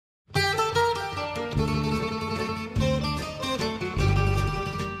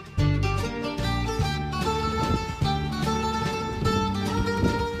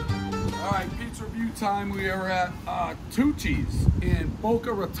time we were at Tucci's in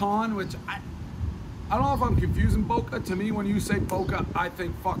Boca Raton, which I don't know if I'm confusing Boca. To me, when you say Boca, I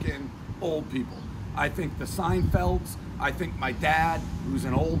think fucking old people. I think the Seinfelds. I think my dad, who's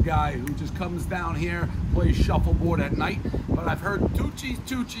an old guy who just comes down here, plays shuffleboard at night. But I've heard Tucci's.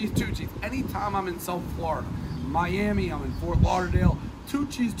 Anytime I'm in South Florida, Miami, I'm in Fort Lauderdale,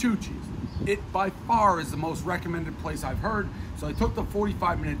 Tucci's. It by far is the most recommended place I've heard. So I took the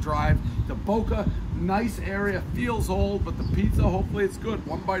 45-minute drive to Boca. Nice area, feels old, but the pizza, hopefully it's good.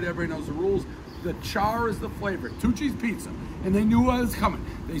 One bite, everybody knows the rules. The char is the flavor. Tucci's Pizza. And they knew I was coming.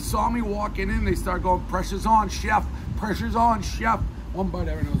 They saw me walking in, they started going, pressure's on, chef. Pressure's on, chef. One bite,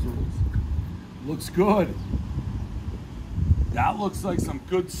 everybody knows the rules. Looks good. That looks like some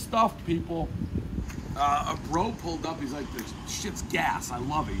good stuff, people. A bro pulled up, he's like, this shit's gas. I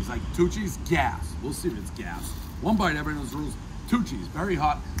love it. He's like, Tucci's gas. We'll see if it's gas. One bite, everybody knows the rules. Tucci's, very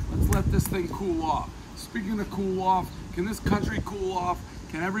hot. Let's let this thing cool off. Speaking of cool off, can this country cool off?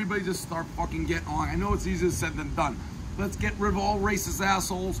 Can everybody just start fucking getting on? I know it's easier said than done. Let's get rid of all racist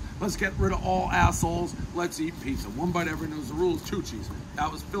assholes. Let's get rid of all assholes. Let's eat pizza. One bite, everybody knows the rules. Tucci's. That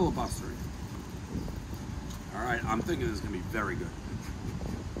was filibustering. All right, I'm thinking this is gonna be very good.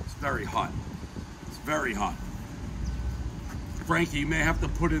 It's very hot. It's very hot. Frankie, you may have to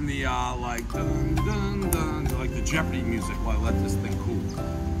put in the like dun dun dun, like the Jeopardy music while I let this thing cool.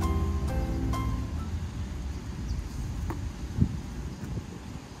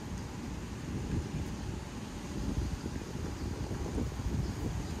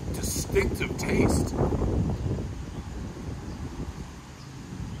 Distinctive taste.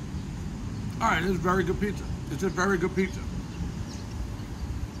 All right, this is very good pizza. It's a very good pizza.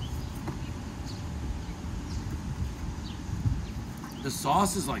 The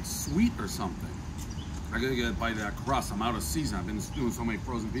sauce is like sweet or something. I gotta get a bite of that crust. I'm out of season. I've been doing so many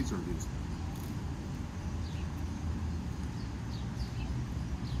frozen pizza reviews.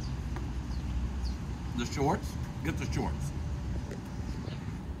 The shorts? Get the shorts.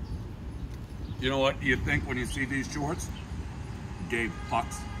 You know what you think when you see these shorts? Gay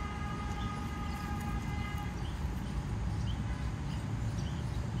fucks.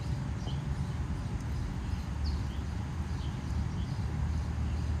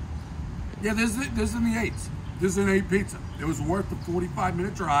 Yeah, this is in the 8s. This is an 8 pizza. It was worth the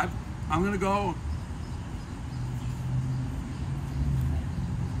 45-minute drive. I'm gonna go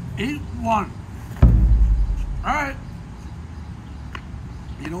 8-1. All right.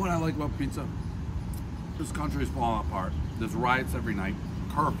 You know what I like about pizza? This country is falling apart. There's riots every night,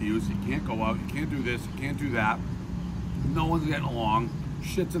 curfews, you can't go out, you can't do this, you can't do that. No one's getting along.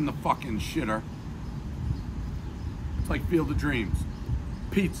 Shit's in the fucking shitter. It's like Field of Dreams.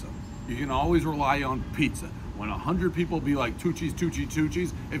 Pizza. You can always rely on pizza. When 100 people be like, Tucci's,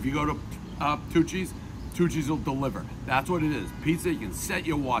 if you go to Tucci's will deliver. That's what it is. Pizza, you can set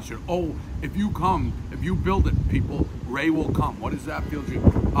your watch it. Oh, if you build it, people, Ray will come. What is that, Field Dream?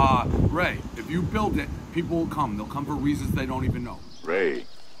 Ray, if you build it, people will come. They'll come for reasons they don't even know. Ray,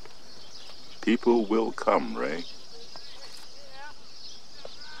 people will come, Ray.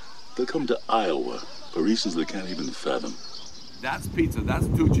 They'll come to Iowa for reasons they can't even fathom. That's pizza. That's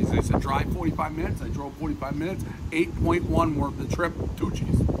Tucci's. They said drive 45 minutes. I drove 45 minutes. 8.1 worth the trip.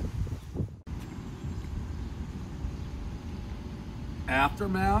 Tucci's.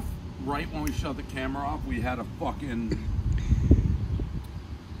 Aftermath, right when we shut the camera off, we had a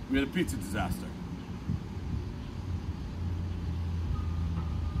pizza disaster.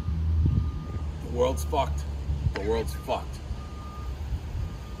 The world's fucked. The world's fucked.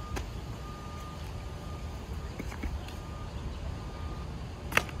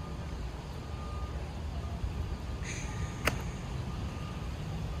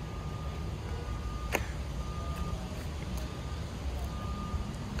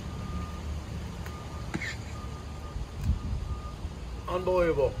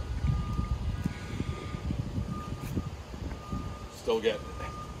 Unbelievable. Still getting it.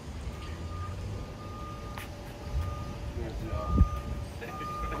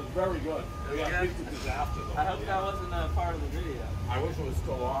 It was very good. We got pizza disaster though. I hope that wasn't a part of the video. I wish it was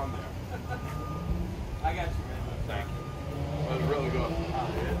still on there. I got you, man. Thank you. It was really good.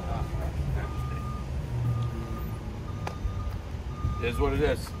 It is what it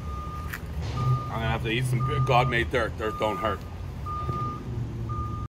is. I'm gonna have to eat some God-made dirt. Dirt don't hurt.